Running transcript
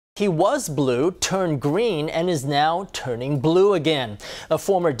He was blue, turned green, and is now turning blue again. A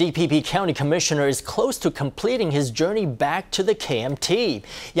former DPP county commissioner is close to completing his journey back to the KMT.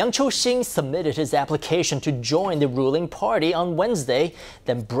 Yang Chiu-hsing submitted his application to join the ruling party on Wednesday,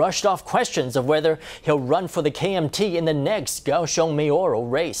 then brushed off questions of whether he'll run for the KMT in the next Kaohsiung mayoral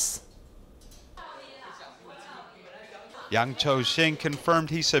race. Yang Chiu-hsing confirmed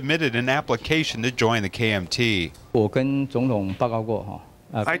he submitted an application to join the KMT.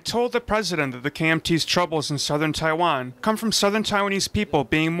 I told the president that the KMT's troubles in southern Taiwan come from southern Taiwanese people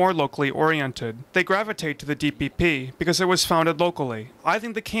being more locally oriented. They gravitate to the DPP because it was founded locally. I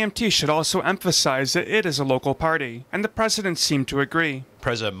think the KMT should also emphasize that it is a local party, and the president seemed to agree.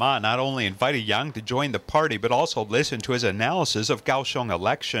 President Ma not only invited Yang to join the party, but also listened to his analysis of Kaohsiung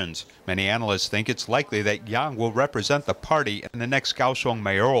elections. Many analysts think it's likely that Yang will represent the party in the next Kaohsiung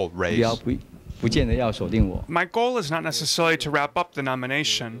mayoral race. My goal is not necessarily to wrap up the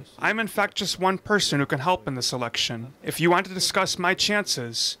nomination. I'm in fact just one person who can help in this election. If you want to discuss my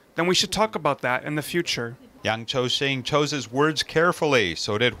chances, then we should talk about that in the future. Yang Chiu-hsing chose his words carefully.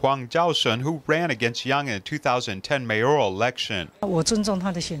 So did Huang Zhaoshun, who ran against Yang in the 2010 mayoral election. I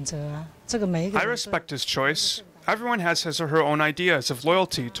respect his choice. Everyone has his or her own ideas of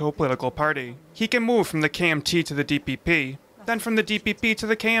loyalty to a political party. He can move from the KMT to the DPP, then from the DPP to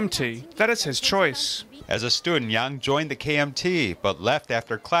the KMT. That is his choice. As a student, Yang joined the KMT, but left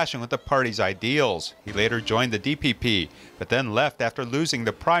after clashing with the party's ideals. He later joined the DPP, but then left after losing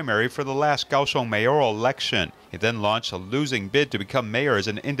the primary for the last Kaohsiung mayoral election. He then launched a losing bid to become mayor as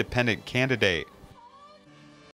an independent candidate.